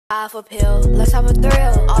Off a pill, let's have a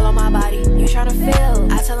thrill. All on my body, you tryna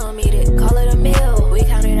feel. I tell him eat it, call it a meal. We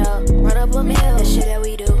count it up, run up a meal. The shit that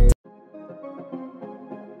we do.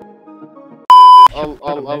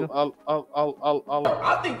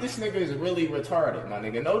 I think this nigga is really retarded, my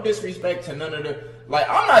nigga. No disrespect to none of the... Like,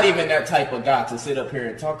 I'm not even that type of guy to sit up here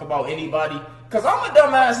and talk about anybody. Cause I'm a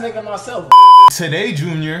dumbass nigga myself. Today,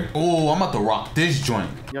 Junior. Oh, I'm about to rock this joint.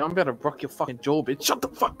 Yo, I'm gonna rock your fucking jaw, bitch. Shut the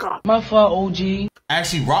fuck up. My fault, OG.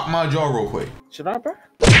 Actually, rock my jaw real quick. Should I, bro?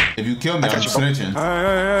 If you kill me, I'm snitching.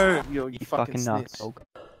 Hey. Yo, you fucking snitch.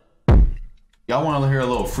 Y'all want to hear a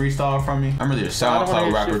little freestyle from me? I'm really a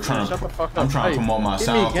SoundCloud rapper I'm trying to promote my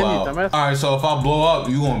SoundCloud. Alright, so if I blow up,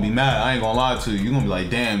 you gonna be mad. I ain't gonna lie to you. You gonna be like,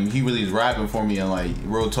 damn, he really is rapping for me, and like,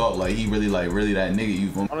 real talk, like, he really that nigga. You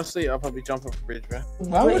feel me? Honestly, I'll probably jump off a bridge, bro.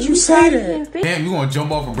 Why would you say that? Damn, you gonna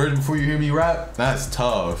jump off a bridge before you hear me rap? That's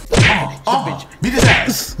tough. Beat his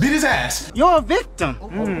ass. Beat his ass. You're a victim.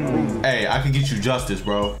 Hey, I can get you justice,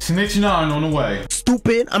 bro. Snitching on the way.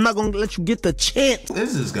 Stupid. I'm not gonna let you get the chance. What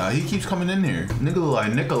is this guy? He keeps coming in here. Nigga look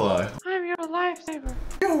like Nikolai. I'm your lifesaver.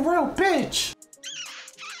 You're a real bitch.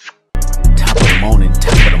 Top of the morning,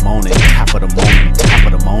 top of the morning, top of the morning, top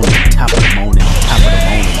of the morning, top of the morning, top of the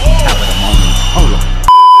morning, top of the morning. Hold on.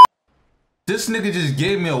 This nigga just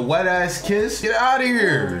gave me a wet ass kiss. Get out of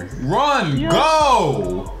here. Run.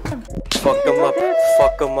 Go. Fuck him up.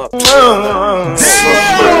 Fuck him up. Damn.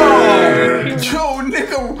 Yo,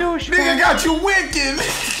 nigga got you winking.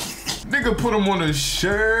 Nigga put him on a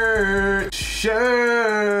shirt.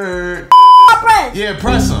 Yeah,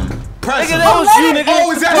 press him. Press him. That was you, nigga.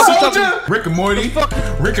 Oh, is that Soldier? Rick and Morty.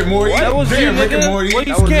 Rick and Morty. That was you, Rick and Morty. What are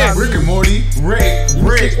you scared? Rick and Morty. Rick.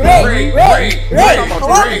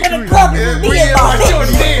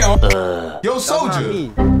 Yo,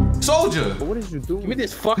 Soldier. Soldier. What did you do? Give me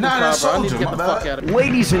this fucking car, bro. I need to get the fuck out of here.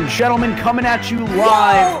 Ladies and gentlemen, coming at you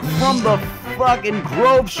live from the fucking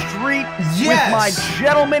Grove Street with my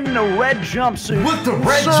gentleman in a red jumpsuit. With the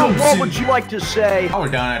red Sir, jumpsuit. what would you like to say? I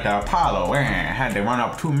was down at the Apollo, man. Had to run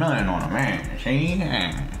up 2 million on him, man. See?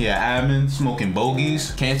 Yeah, admin, smoking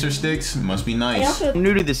bogeys, cancer sticks. Must be nice. I'm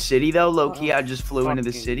new to the city, though. Low-key, I just flew into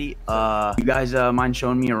the city. You guys mind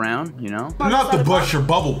showing me around, you know? Not to bust your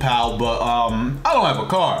bubble, pal, but, I don't have a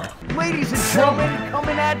car. Ladies and gentlemen,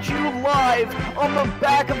 coming at you live on the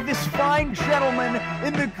back of this fine gentleman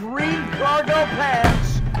in the green cargo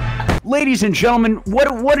pants. Ladies and gentlemen,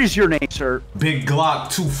 what is your name, sir? Big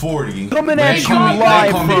Glock 240. Coming at you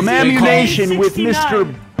live from Ammunition with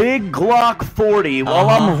Mr. Big Glock 40 while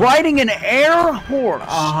I'm riding an air horse.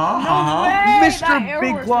 Mr.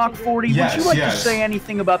 Big Glock 40, would you like to say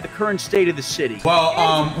anything about the current state of the city? Well,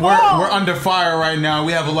 we're under fire right now.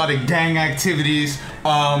 We have a lot of gang activities.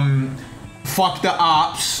 Fuck the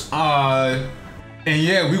ops. And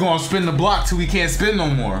yeah, we gonna spin the block till we can't spin no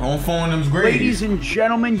more. On phone them's great. Ladies and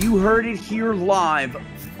gentlemen, you heard it here live.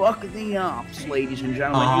 Fuck the ops, ladies and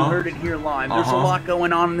gentlemen. You heard it here live. There's a lot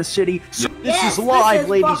going on in the city. So this is live,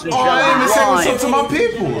 ladies and gentlemen. I didn't even say what's up to my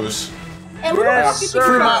peoples.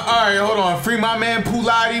 Free my, alright, hold on. Free my man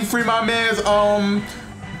Pulati. Free my man's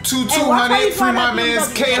 2200. Free my man's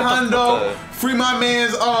K Hundo. Free my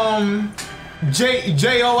man's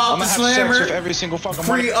J.O. out the slammer. Every single fucking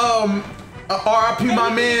free R.I.P. my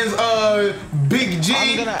man's Big G.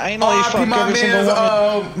 R.I.P. my man's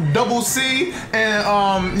Double C.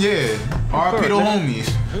 And yeah, R.I.P. the homies.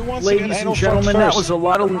 Ladies and gentlemen, that was a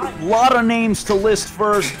lot of names to list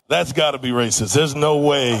first. That's gotta be racist. There's no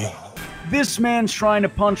way. This man's trying to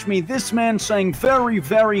punch me. This man's saying very,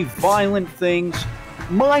 very violent things.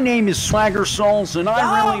 My name is Swagger Souls, and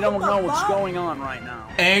I really don't know what's going on right now.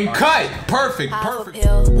 And cut. Perfect.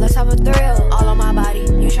 Pill, let's have a thrill. All on my body,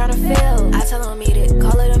 you tryna feel. I tell him eat it,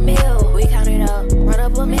 call it a meal. We count it up, run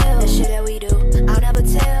up a meal.